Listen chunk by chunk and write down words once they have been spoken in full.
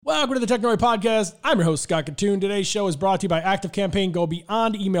Welcome to the Technori Podcast. I'm your host, Scott Katoon. Today's show is brought to you by ActiveCampaign. Go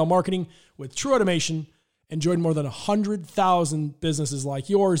beyond email marketing with true automation and join more than 100,000 businesses like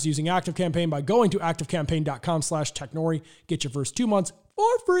yours using ActiveCampaign by going to activecampaign.com/Technori. Get your first 2 months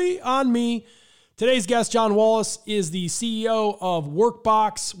for free on me. Today's guest, John Wallace, is the CEO of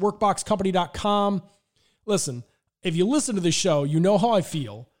Workbox, workboxcompany.com. Listen, if you listen to this show, you know how I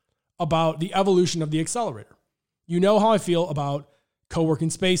feel about the evolution of the accelerator. You know how I feel about co-working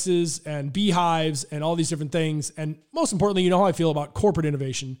spaces and beehives and all these different things. And most importantly, you know how I feel about corporate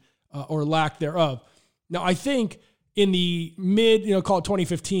innovation or lack thereof. Now, I think in the call it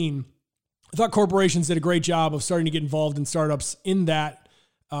 2015, I thought corporations did a great job of starting to get involved in startups in that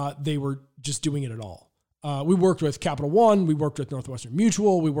they were just doing it at all. We worked with Capital One. We worked with Northwestern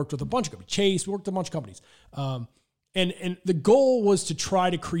Mutual. We worked with a bunch of companies, Chase. We worked with a bunch of companies. And the goal was to try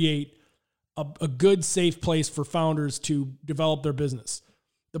to create a good, safe place for founders to develop their business.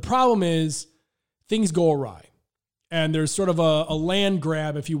 The problem is things go awry and there's sort of a land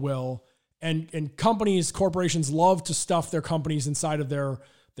grab, if you will. And companies, corporations love to stuff their companies inside of their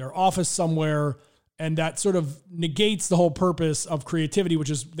office somewhere. And that sort of negates the whole purpose of creativity,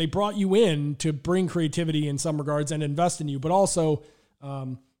 which is they brought you in to bring creativity in some regards and invest in you. But also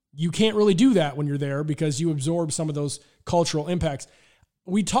you can't really do that when you're there because you absorb some of those cultural impacts.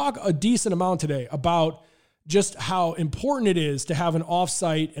 We talk a decent amount today about just how important it is to have an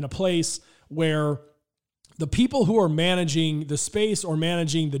offsite and a place where the people who are managing the space or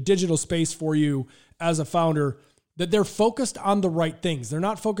managing the digital space for you as a founder, that they're focused on the right things. They're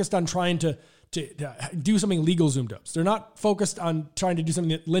not focused on trying to do something LegalZoom does. They're not focused on trying to do something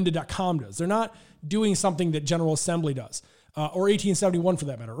that lynda.com does. They're not doing something that General Assembly does, or 1871 for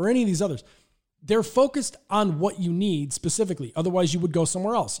that matter, or any of these others. They're focused on what you need specifically. Otherwise, you would go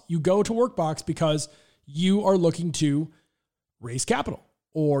somewhere else. You go to Workbox because you are looking to raise capital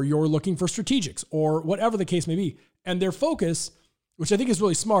or you're looking for strategics or whatever the case may be. And their focus, which I think is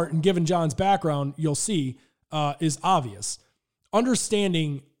really smart, and given John's background, you'll see, is obvious.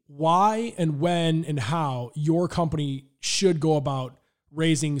 Understanding why and when and how your company should go about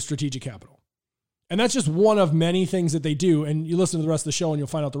raising strategic capital. And that's just one of many things that they do. And you listen to the rest of the show and you'll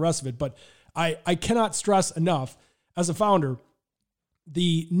find out the rest of it. But I cannot stress enough as a founder,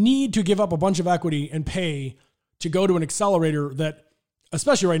 the need to give up a bunch of equity and pay to go to an accelerator that,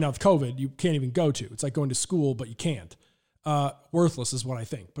 especially right now with COVID, you can't even go to. It's like going to school, but you can't. Worthless is what I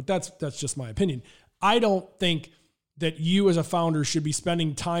think, but that's just my opinion. I don't think that you as a founder should be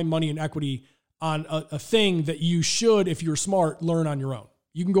spending time, money, and equity on a thing that you should, if you're smart, learn on your own.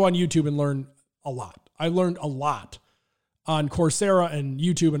 You can go on YouTube and learn a lot. I learned a lot on Coursera and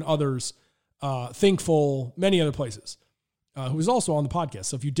YouTube and others, Thinkful, many other places, who is also on the podcast.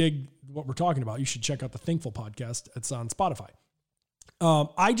 So if you dig what we're talking about, you should check out the Thinkful podcast. It's on Spotify.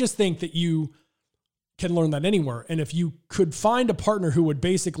 I just think that you can learn that anywhere. And if you could find a partner who would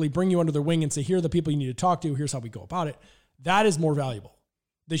basically bring you under their wing and say, here are the people you need to talk to, here's how we go about it, that is more valuable.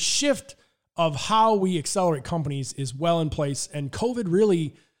 The shift of how we accelerate companies is well in place. And COVID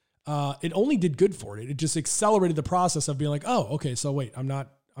really, it only did good for it. It just accelerated the process of being like, oh, okay, so wait, I'm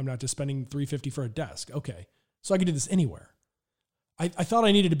not just spending $350 for a desk. Okay. So I can do this anywhere. I thought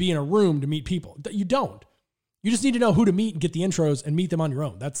I needed to be in a room to meet people. You don't. You just need to know who to meet and get the intros and meet them on your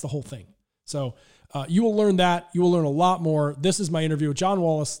own. That's the whole thing. So you will learn that. You will learn a lot more. This is my interview with John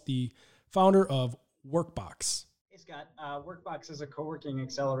Wallace, the founder of Workbox. Hey, Scott. Workbox is a co-working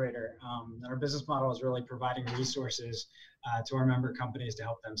accelerator. Our business model is really providing resources to our member companies to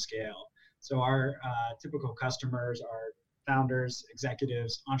help them scale. So our typical customers are founders,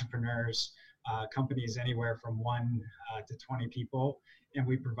 executives, entrepreneurs, companies anywhere from 1 to 20 people. And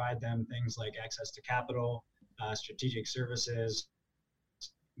we provide them things like access to capital, strategic services,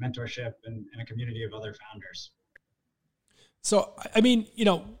 mentorship, and a community of other founders. So, I mean,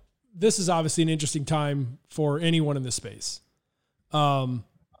 this is obviously an interesting time for anyone in this space.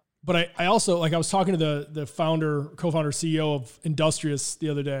 But I also, I was talking to the co-founder, CEO of Industrious the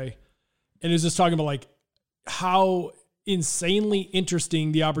other day, and he was just talking about how insanely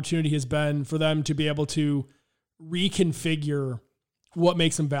interesting the opportunity has been for them to be able to reconfigure what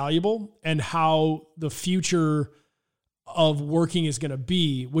makes them valuable and how the future of working is going to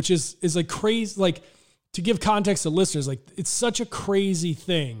be, which is like crazy. To give context to listeners, it's such a crazy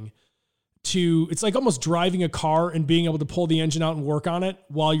thing it's like almost driving a car and being able to pull the engine out and work on it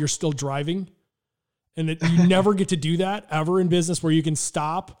while you're still driving. And you never get to do that ever in business, where you can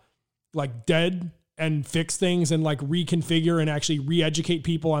stop dead and fix things and reconfigure and actually re-educate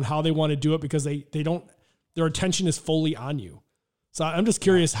people on how they want to do it, because their attention is fully on you. So I'm just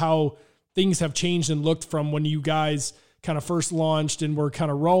curious how things have changed and looked from when you guys kind of first launched and were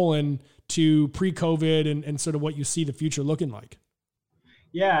kind of rolling to pre-COVID and sort of what you see the future looking like?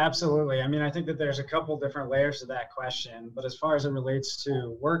 Yeah, absolutely. I mean, I think that there's a couple different layers to that question, but as far as it relates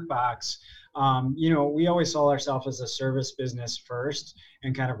to Workbox, we always saw ourselves as a service business first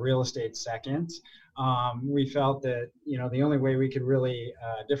and kind of real estate second. We felt that, the only way we could really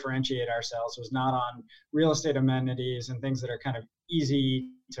differentiate ourselves was not on real estate amenities and things that are kind of easy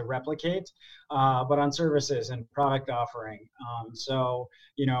to replicate, but on services and product offering.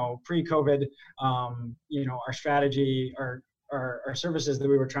 Pre-COVID, our strategy, our services that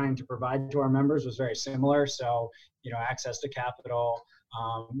we were trying to provide to our members was very similar. So, access to capital,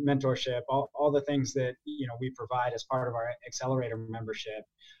 mentorship, all the things that, we provide as part of our accelerator membership.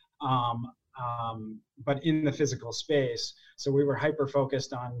 But in the physical space. So we were hyper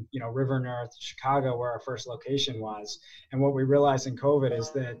focused on, River North, Chicago, where our first location was. And what we realized in COVID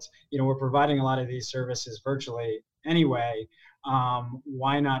is that, we're providing a lot of these services virtually anyway.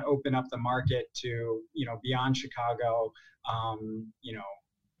 Why not open up the market to, beyond Chicago,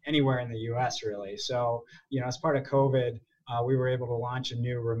 anywhere in the US really. So, as part of COVID, we were able to launch a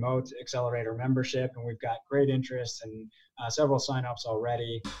new remote accelerator membership, and we've got great interest and several signups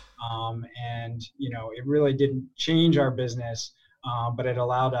already. It really didn't change our business, but it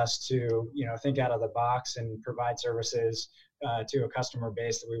allowed us to, think out of the box and provide services to a customer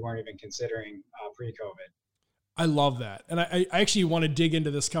base that we weren't even considering pre-COVID. I love that. And I actually want to dig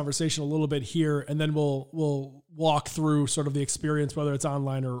into this conversation a little bit here, and then we'll walk through sort of the experience, whether it's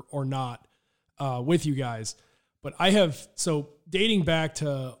online or not, with you guys. But so dating back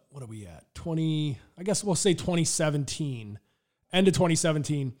to, what are we at? I guess we'll say 2017, end of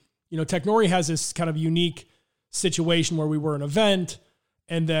 2017, Technori has this kind of unique situation where we were an event,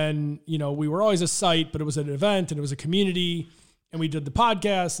 and then, we were always a site, but it was an event and it was a community, and we did the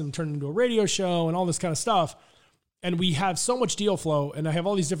podcast and turned into a radio show and all this kind of stuff. And we have so much deal flow, and I have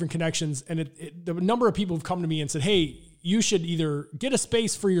all these different connections, and the number of people have come to me and said, hey, you should either get a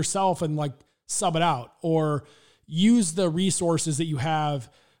space for yourself and like sub it out, or use the resources that you have,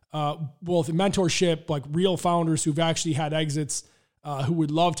 both in mentorship, like real founders who've actually had exits, who would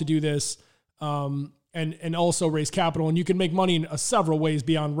love to do this, and also raise capital. And you can make money in several ways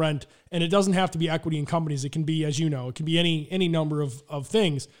beyond rent. And it doesn't have to be equity in companies. It can be, as you know, it can be any number of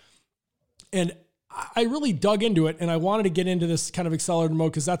things. And I really dug into it, and I wanted to get into this kind of accelerator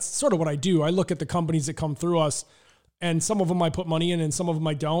mode because that's sort of what I do. I look at the companies that come through us, and some of them I put money in and some of them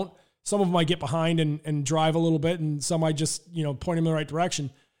I don't. Some of them I get behind and drive a little bit, and some I just, point them in the right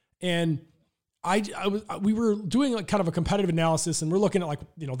direction. And we were doing like kind of a competitive analysis, and we're looking at like,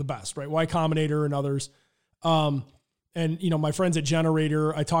 the best, right? Y Combinator and others. My friends at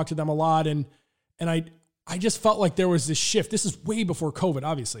Generator, I talked to them a lot, and I just felt like there was this shift. This is way before COVID,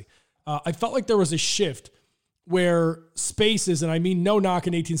 obviously. I felt like there was a shift where spaces, and I mean, no knock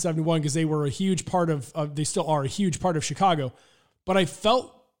in 1871, because they were a huge part they still are a huge part of Chicago, but I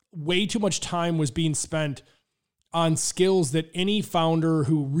felt way too much time was being spent on skills that any founder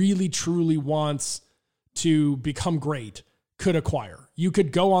who really truly wants to become great could acquire. You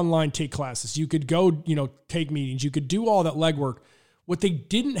could go online, take classes. You could go, take meetings. You could do all that legwork. What they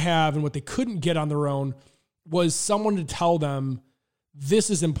didn't have and what they couldn't get on their own was someone to tell them, this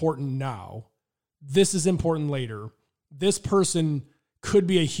is important now. This is important later. This person could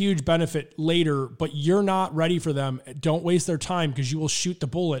be a huge benefit later, but you're not ready for them. Don't waste their time, because you will shoot the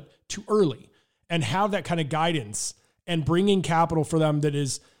bullet too early. And have that kind of guidance and bringing capital for them that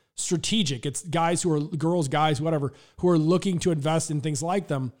is strategic. It's guys guys, whatever, who are looking to invest in things like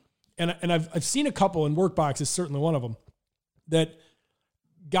them. And I've seen a couple, and Workbox is certainly one of them, that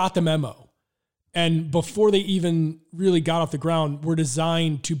got the memo. And before they even really got off the ground, were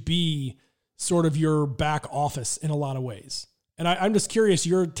designed to be sort of your back office in a lot of ways. And I'm just curious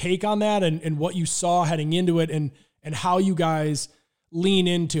your take on that, and what you saw heading into it, and how you guys lean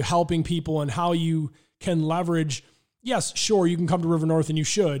into helping people, and how you can leverage. Yes, sure, you can come to River North, and you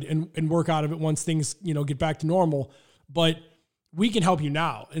should, and work out of it once things, get back to normal. But we can help you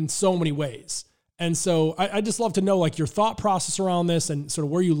now in so many ways. And so I just love to know like your thought process around this, and sort of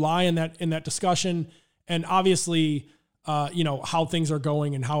where you lie in that discussion, and obviously, how things are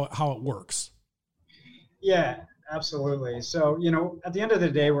going and how it works. Yeah, absolutely. So, at the end of the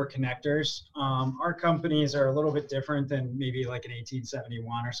day, we're connectors. Our companies are a little bit different than maybe like an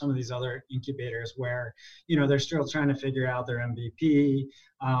 1871 or some of these other incubators where, they're still trying to figure out their MVP,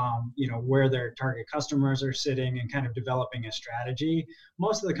 where their target customers are sitting, and kind of developing a strategy.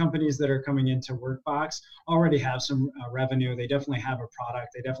 Most of the companies that are coming into Workbox already have some revenue. They definitely have a product.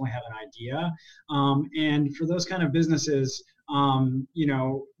 They definitely have an idea. And for those kind of businesses,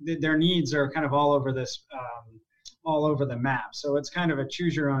 their needs are kind of all over this all over the map. So it's kind of a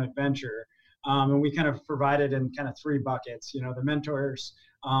choose your own adventure. And we kind of provide it in kind of three buckets. The mentors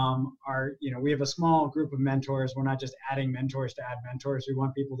are, we have a small group of mentors. We're not just adding mentors to add mentors. We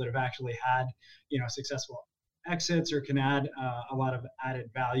want people that have actually had, successful exits or can add a lot of added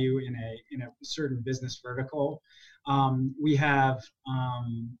value in a certain business vertical. We have,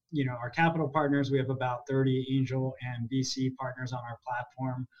 our capital partners. We have about 30 angel and VC partners on our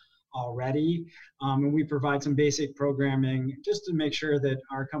platform already. And we provide some basic programming just to make sure that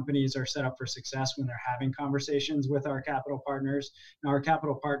our companies are set up for success when they're having conversations with our capital partners. Now, our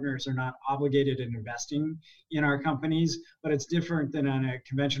capital partners are not obligated in investing in our companies, but it's different than on a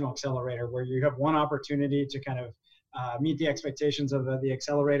conventional accelerator where you have one opportunity to kind of meet the expectations of the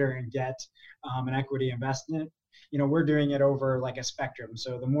accelerator and get an equity investment. We're doing it over like a spectrum.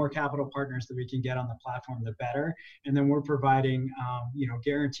 So the more capital partners that we can get on the platform, the better. And then we're providing,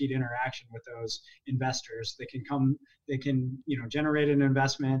 guaranteed interaction with those investors. They can generate an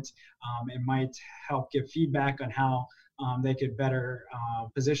investment. It might help give feedback on how they could better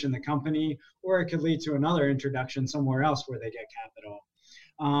position the company, or it could lead to another introduction somewhere else where they get capital.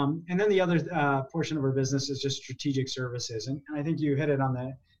 And then the other portion of our business is just strategic services. And I think you hit it on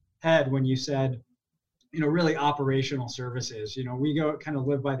the head when you said, really operational services. We go kind of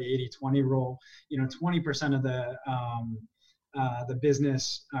live by the 80-20 rule. 20% of the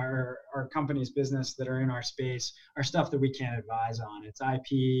business, our company's business that are in our space are stuff that we can't advise on. It's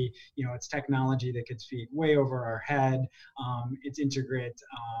IP, it's technology that could speak way over our head. It's intricate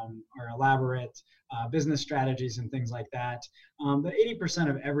or elaborate business strategies and things like that. But 80%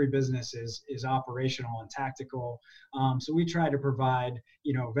 of every business is operational and tactical. So we try to provide,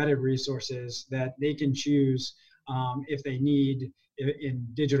 vetted resources that they can choose if they need in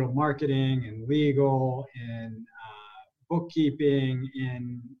digital marketing and legal and bookkeeping,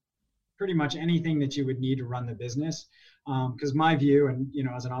 in pretty much anything that you would need to run the business. Because my view, and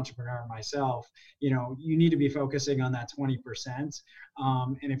as an entrepreneur myself, you need to be focusing on that 20%.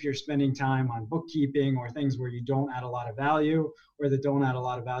 And if you're spending time on bookkeeping or things where you don't add a lot of value, or that don't add a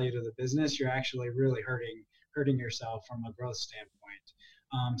lot of value to the business, you're actually really hurting yourself from a growth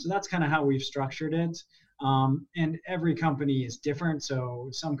standpoint. So that's kind of how we've structured it. And every company is different. So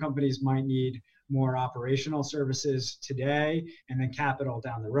some companies might need more operational services today and then capital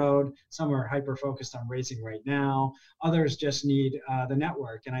down the road. Some are hyper-focused on raising right now. Others just need the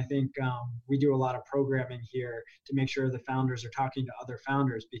network. And I think we do a lot of programming here to make sure the founders are talking to other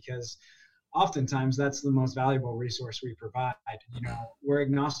founders, because oftentimes that's the most valuable resource we provide. We're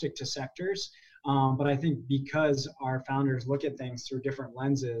agnostic to sectors, but I think because our founders look at things through different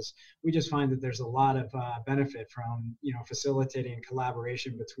lenses, we just find that there's a lot of benefit from, facilitating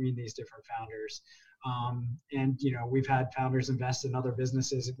collaboration between these different founders. And we've had founders invest in other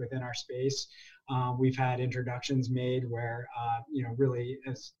businesses within our space. We've had introductions made where, really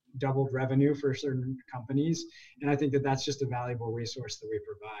has doubled revenue for certain companies. And I think that that's just a valuable resource that we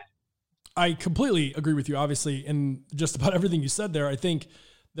provide. I completely agree with you, obviously, in just about everything you said there. I think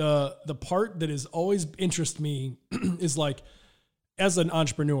the part that has always interested me is like, as an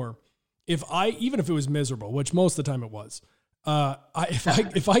entrepreneur, even if it was miserable, which most of the time it was,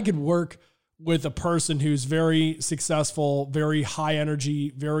 if I could work with a person who's very successful, very high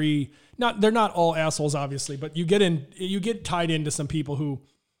energy, they're not all assholes, obviously, but you get tied into some people who,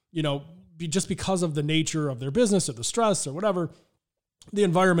 just because of the nature of their business or the stress or whatever, the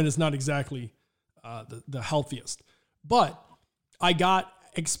environment is not exactly the healthiest. But I got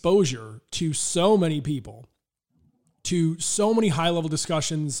exposure to so many people, to so many high-level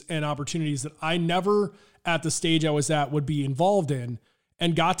discussions and opportunities that I never, at the stage I was at, would be involved in,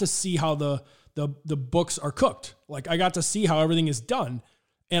 and got to see how the books are cooked. Like, I got to see how everything is done.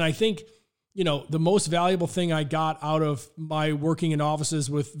 And I think, the most valuable thing I got out of my working in offices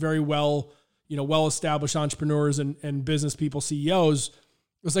with very well-established entrepreneurs and business people, CEOs,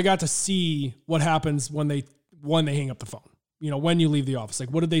 was I got to see what happens when they hang up the phone. When you leave the office,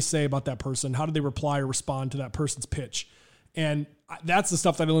 like, what did they say about that person? How did they reply or respond to that person's pitch? And that's the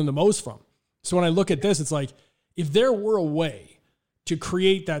stuff that I learned the most from. So when I look at this, it's like, if there were a way to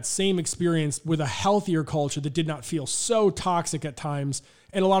create that same experience with a healthier culture that did not feel so toxic at times,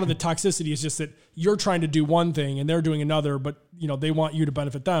 and a lot of the toxicity is just that you're trying to do one thing and they're doing another, but they want you to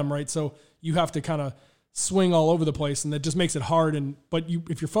benefit them, right? So you have to kind of swing all over the place, and that just makes it hard. But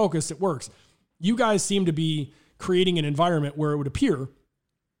if you're focused, it works. You guys seem to be creating an environment where it would appear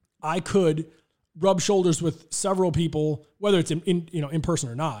I could rub shoulders with several people, whether it's in person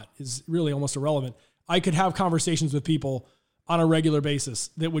or not, is really almost irrelevant. I could have conversations with people on a regular basis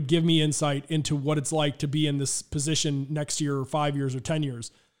that would give me insight into what it's like to be in this position next year or 5 years or 10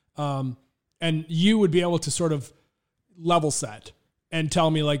 years. And you would be able to sort of level set and tell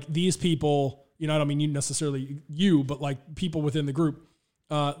me like these people, I don't mean you necessarily but like people within the group,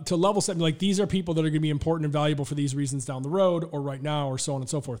 to level set me like these are people that are going to be important and valuable for these reasons down the road or right now or so on and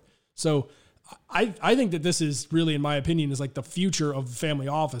so forth. So I think that this is really, in my opinion, is like the future of the family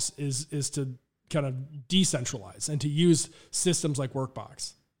office is to kind of decentralize and to use systems like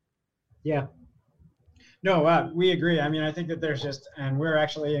Workbox. Yeah. No, we agree. I mean, I think that and we're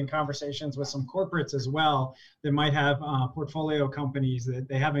actually in conversations with some corporates as well that might have portfolio companies that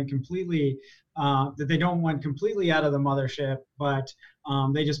they haven't completely, that they don't want completely out of the mothership, but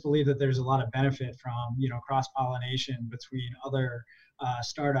they just believe that there's a lot of benefit from, cross-pollination between other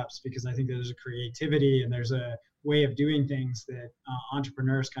startups, because I think there's a creativity and there's a way of doing things that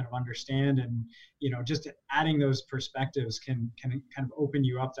entrepreneurs kind of understand, and just adding those perspectives can kind of open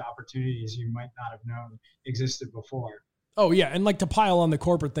you up to opportunities you might not have known existed before. Oh yeah, and like to pile on the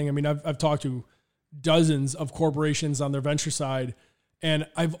corporate thing, I mean, I've talked to dozens of corporations on their venture side, and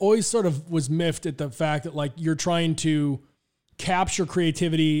I've always sort of was miffed at the fact that like you're trying to capture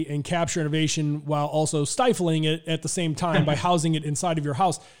creativity and capture innovation while also stifling it at the same time by housing it inside of your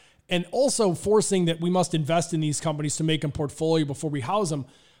house. And also forcing that we must invest in these companies to make them portfolio before we house them.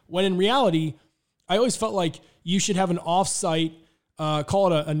 When in reality, I always felt like you should have an offsite,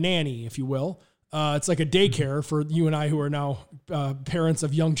 call it a nanny, if you will. It's like a daycare for you and I who are now parents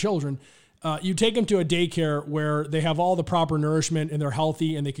of young children. You take them to a daycare where they have all the proper nourishment and they're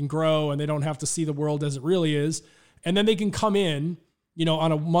healthy and they can grow and they don't have to see the world as it really is. And then they can come in,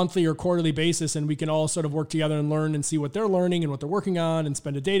 on a monthly or quarterly basis, and we can all sort of work together and learn and see what they're learning and what they're working on and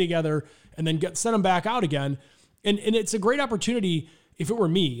spend a day together and then send them back out again. And it's a great opportunity. If it were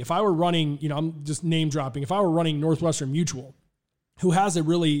me, if I were running, I'm just name dropping, if I were running Northwestern Mutual, who has a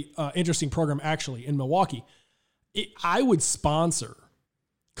really interesting program actually in Milwaukee, I would sponsor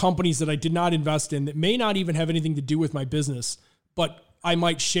companies that I did not invest in that may not even have anything to do with my business, but I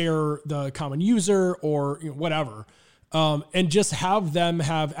might share the common user or whatever. And just have them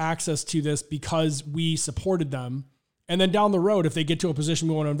have access to this because we supported them. And then down the road, if they get to a position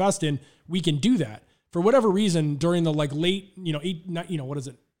we want to invest in, we can do that. For whatever reason, during the like late,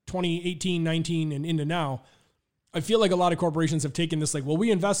 2018, 19 and into now, I feel like a lot of corporations have taken this like, well,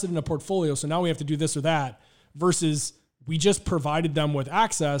 we invested in a portfolio, so now we have to do this or that, versus we just provided them with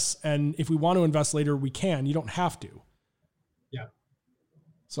access. And if we want to invest later, we can. You don't have to. Yeah.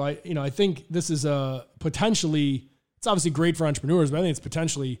 So I think this is potentially, it's obviously great for entrepreneurs, but I think it's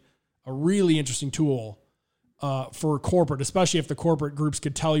potentially a really interesting tool for corporate, especially if the corporate groups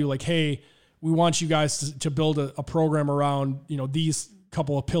could tell you like, hey, we want you guys to build a program around, these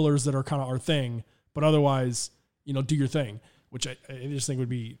couple of pillars that are kind of our thing, but otherwise, do your thing, which I just think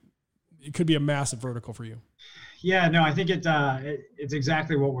it could be a massive vertical for you. Yeah, no, I think it's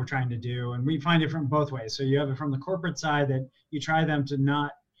exactly what we're trying to do. And we find it from both ways. So you have it from the corporate side that you try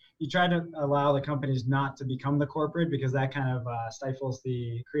to allow the companies not to become the corporate, because that kind of stifles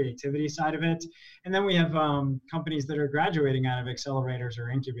the creativity side of it. And then we have companies that are graduating out of accelerators or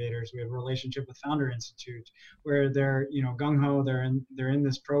incubators. We have a relationship with Founder Institute where they're, gung-ho, they're in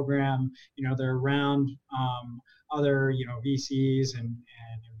this program, they're around other, VCs and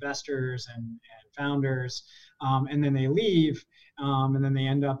investors and founders. And then they leave, and then they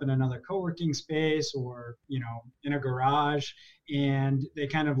end up in another co-working space or, in a garage, and they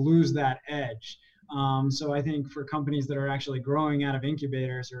kind of lose that edge. So I think for companies that are actually growing out of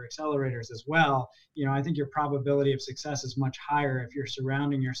incubators or accelerators as well, I think your probability of success is much higher if you're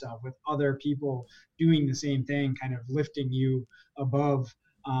surrounding yourself with other people doing the same thing, kind of lifting you above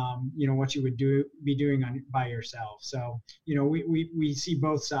what you would be doing by yourself. So, we see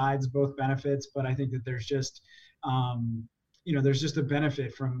both sides, both benefits, but I think that there's just, there's just a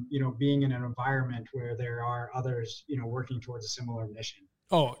benefit from, being in an environment where there are others, working towards a similar mission.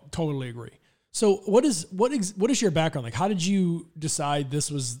 Oh, totally agree. So what is your background? Like, how did you decide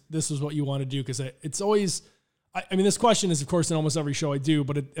this was what you want to do? Cause it's always, I mean, this question is of course in almost every show I do,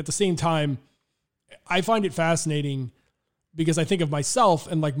 but at the same time, I find it fascinating because I think of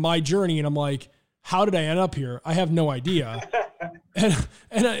myself and like my journey, and I'm like, how did I end up here? I have no idea. and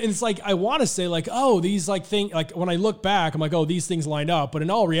it's like, I want to say like, oh, these like things, like when I look back, I'm like, oh, these things lined up. But in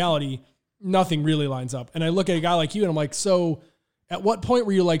all reality, nothing really lines up. And I look at a guy like you and I'm like, so at what point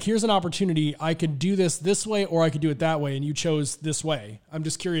were you like, here's an opportunity, I could do this way, or I could do it that way, and you chose this way? I'm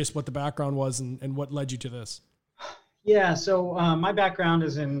just curious what the background was and what led you to this. Yeah, so my background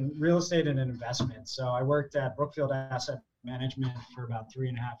is in real estate and investment. So I worked at Brookfield Asset Management for about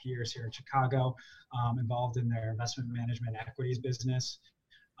 3.5 years here in Chicago, involved in their investment management equities business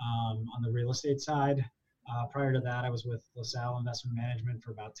on the real estate side. Prior to that, I was with LaSalle Investment Management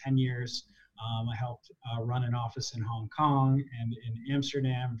for about 10 years. I helped run an office in Hong Kong and in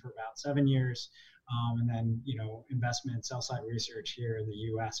Amsterdam for about 7 years. And then, investment, sell-side research here in the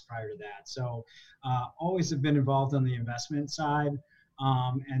U.S. prior to that. So always have been involved on the investment side,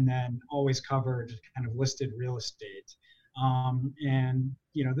 and then always covered kind of listed real estate. And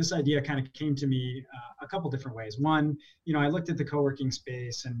this idea kind of came to me a couple different ways. One, I looked at the co-working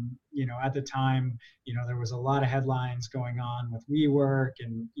space, and at the time, there was a lot of headlines going on with WeWork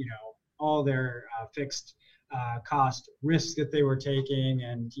and all their fixed cost risks that they were taking,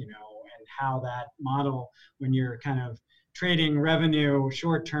 and how that model, when you're kind of trading revenue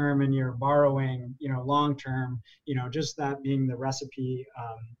short term and you're borrowing long term, just that being the recipe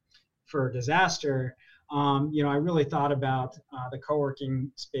for disaster. I really thought about the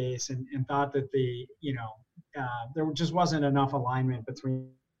co-working space and thought that there just wasn't enough alignment between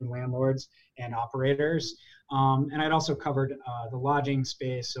landlords and operators. And I'd also covered the lodging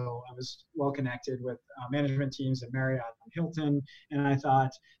space, so I was well connected with management teams at Marriott and Hilton, and I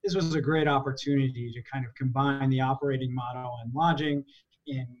thought this was a great opportunity to kind of combine the operating model and lodging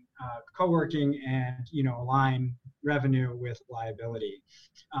in co-working and align revenue with liability.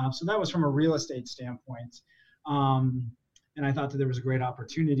 So that was from a real estate standpoint. And I thought that there was a great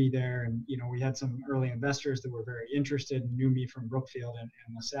opportunity there. And, we had some early investors that were very interested and knew me from Brookfield and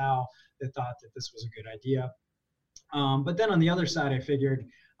LaSalle that thought that this was a good idea. But then on the other side, I figured,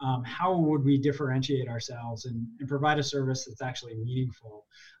 how would we differentiate ourselves and provide a service that's actually meaningful?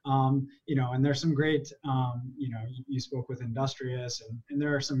 And there's some great, you spoke with Industrious, and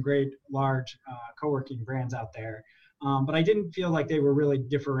there are some great large co-working brands out there. But I didn't feel like they were really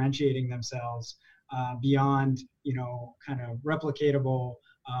differentiating themselves beyond, kind of replicatable,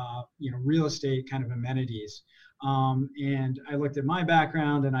 real estate kind of amenities. And I looked at my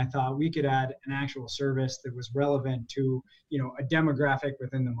background and I thought we could add an actual service that was relevant to, a demographic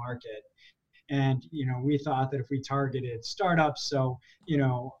within the market. And, we thought that if we targeted startups, so,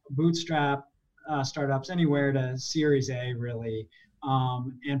 bootstrap startups anywhere to Series A really,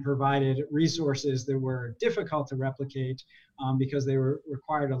 and provided resources that were difficult to replicate because they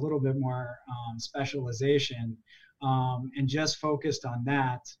required a little bit more specialization, and just focused on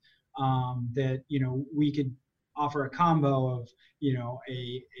that, that, we could offer a combo of,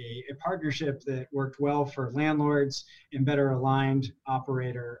 a partnership that worked well for landlords and better aligned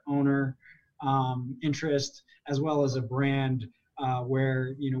operator owner interest, as well as a brand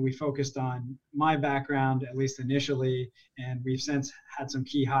where, we focused on my background, at least initially, and we've since had some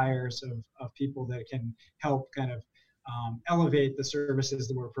key hires of people that can help kind of elevate the services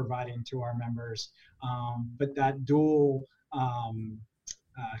that we're providing to our members. But that dual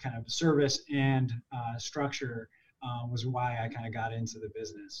kind of service and structure was why I kind of got into the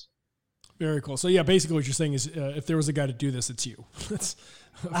business. Very cool. So yeah, basically what you're saying is if there was a guy to do this, it's you.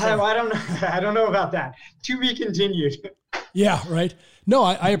 I don't know about that. To be continued. Yeah, right. No,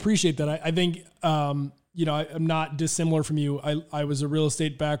 I appreciate that. I think, I'm not dissimilar from you. I was a real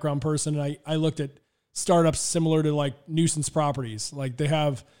estate background person, and I looked at startups similar to like nuisance properties. Like they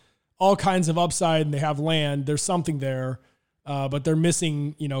have all kinds of upside and they have land. There's something there, but they're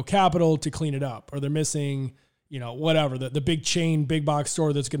missing, capital to clean it up, or they're missing, whatever, the big chain, big box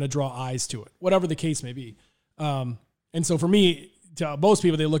store that's going to draw eyes to it, whatever the case may be. And so for me, to most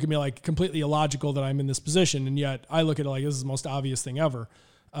people, they look at me like completely illogical that I'm in this position. And yet I look at it like, this is the most obvious thing ever.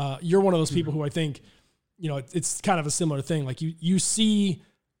 You're one of those people who I think, it's kind of a similar thing. Like you see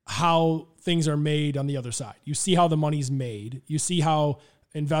how things are made on the other side. You see how the money's made. You see how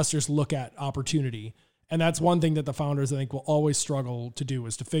investors look at opportunity. And that's one thing that the founders, I think, will always struggle to do,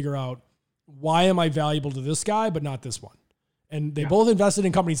 is to figure out, why am I valuable to this guy, but not this one? And they both invested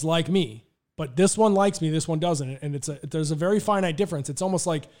in companies like me, but this one likes me, this one doesn't. And there's a very finite difference. It's almost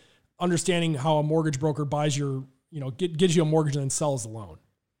like understanding how a mortgage broker buys your, gives you a mortgage and then sells the loan.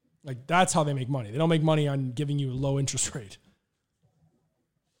 Like that's how they make money. They don't make money on giving you a low interest rate.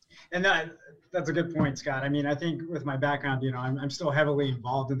 And that's a good point, Scott. I mean, I think with my background, I'm still heavily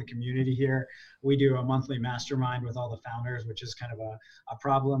involved in the community here. We do a monthly mastermind with all the founders, which is kind of a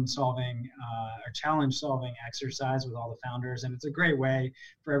problem solving, or challenge solving exercise with all the founders. And it's a great way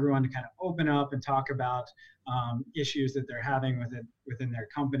for everyone to kind of open up and talk about issues that they're having within their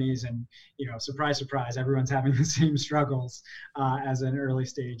companies. And, surprise, surprise, everyone's having the same struggles as an early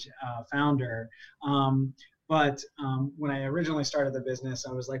stage founder. But when I originally started the business,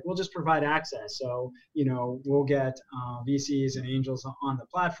 I was like, we'll just provide access. So, we'll get VCs and angels on the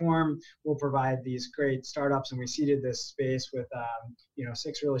platform. We'll provide these great startups. And we seeded this space with,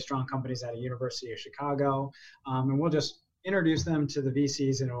 6 really strong companies out of University of Chicago. And we'll just introduce them to the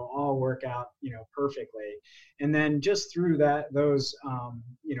VCs, and it'll all work out, perfectly. And then just through those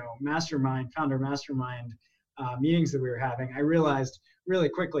founder mastermind meetings that we were having, I realized really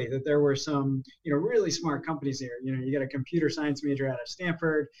quickly that there were some, really smart companies here. You get a computer science major out of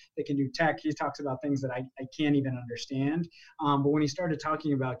Stanford that can do tech. He talks about things that I can't even understand. But when he started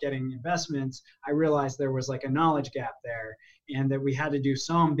talking about getting investments, I realized there was like a knowledge gap there, and that we had to do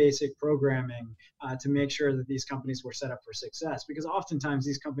some basic programming to make sure that these companies were set up for success. Because oftentimes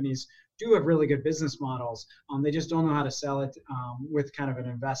these companies do have really good business models. They just don't know how to sell it with kind of an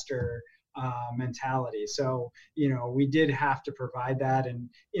investor mentality. So, we did have to provide that, and,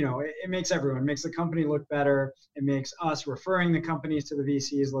 it makes makes the company look better. It makes us referring the companies to the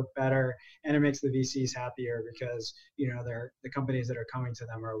VCs look better, and it makes the VCs happier because, the companies that are coming to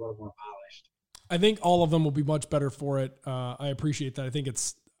them are a little more polished. I think all of them will be much better for it. I appreciate that. I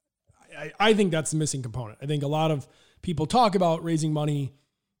think that's the missing component. I think a lot of people talk about raising money,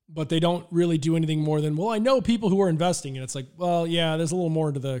 but they don't really do anything more than, well, I know people who are investing. And it's like, well, yeah, there's a little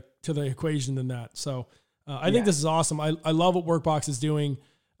more to the equation than that. So I think this is awesome. I love what Workbox is doing.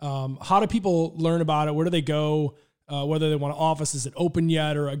 How do people learn about it? Where do they go? Whether they want an office, is it open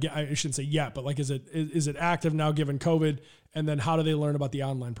yet? Or again, I shouldn't say yet, but like, is it active now given COVID? And then how do they learn about the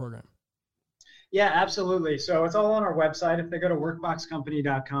online program? Yeah, absolutely. So it's all on our website. If they go to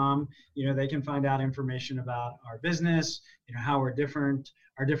workboxcompany.com, they can find out information about our business, how we're different,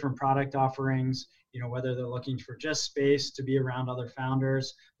 our different product offerings, whether they're looking for just space to be around other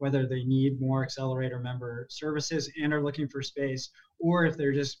founders, whether they need more accelerator member services and are looking for space, or if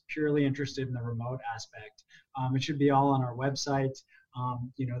they're just purely interested in the remote aspect. It should be all on our website.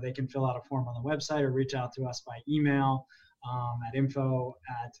 They can fill out a form on the website or reach out to us by email. At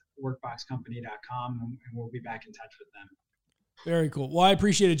info@workboxcompany.com, and we'll be back in touch with them. Very cool. Well, I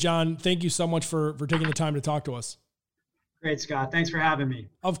appreciate it, John. Thank you so much for taking the time to talk to us. Great, Scott. Thanks for having me.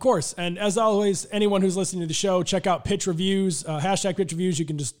 Of course. And as always, anyone who's listening to the show, check out Pitch Reviews, hashtag Pitch Reviews. You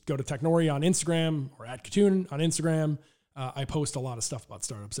can just go to Technori on Instagram or @Katoon on Instagram. I post a lot of stuff about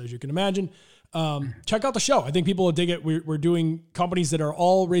startups, as you can imagine. Check out the show. I think people will dig it. We're doing companies that are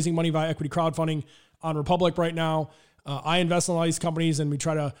all raising money via equity crowdfunding on Republic right now. I invest in all these companies, and we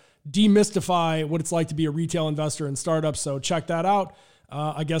try to demystify what it's like to be a retail investor in startups. So check that out.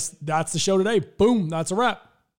 I guess that's the show today. Boom. That's a wrap.